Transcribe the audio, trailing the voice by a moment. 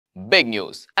Big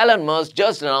news! Elon Musk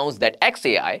just announced that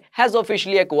xAI has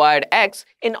officially acquired X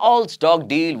in all-stock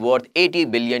deal worth $80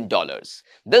 billion.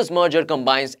 This merger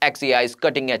combines xAI's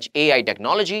cutting-edge AI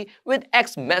technology with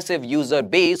X's massive user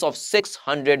base of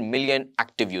 600 million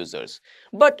active users.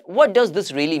 But what does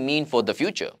this really mean for the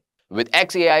future? With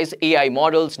xAI's AI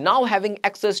models now having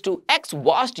access to X's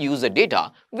vast user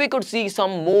data, we could see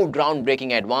some more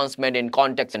groundbreaking advancement in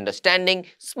context understanding,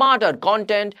 smarter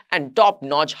content, and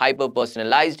top-notch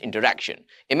hyper-personalized interaction.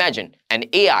 Imagine an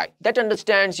AI that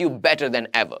understands you better than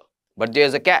ever. But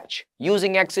there's a catch.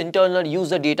 Using X's internal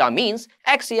user data means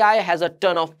xAI has a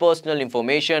ton of personal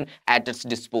information at its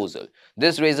disposal.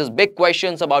 This raises big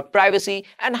questions about privacy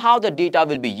and how the data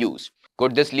will be used.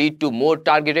 Could this lead to more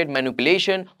targeted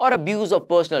manipulation or abuse of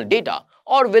personal data?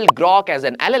 Or will Grok as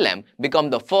an LLM become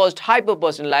the first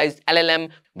hyper-personalized LLM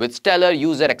with stellar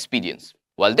user experience?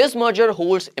 While this merger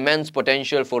holds immense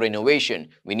potential for innovation,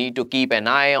 we need to keep an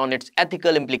eye on its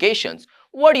ethical implications.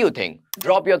 What do you think?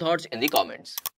 Drop your thoughts in the comments.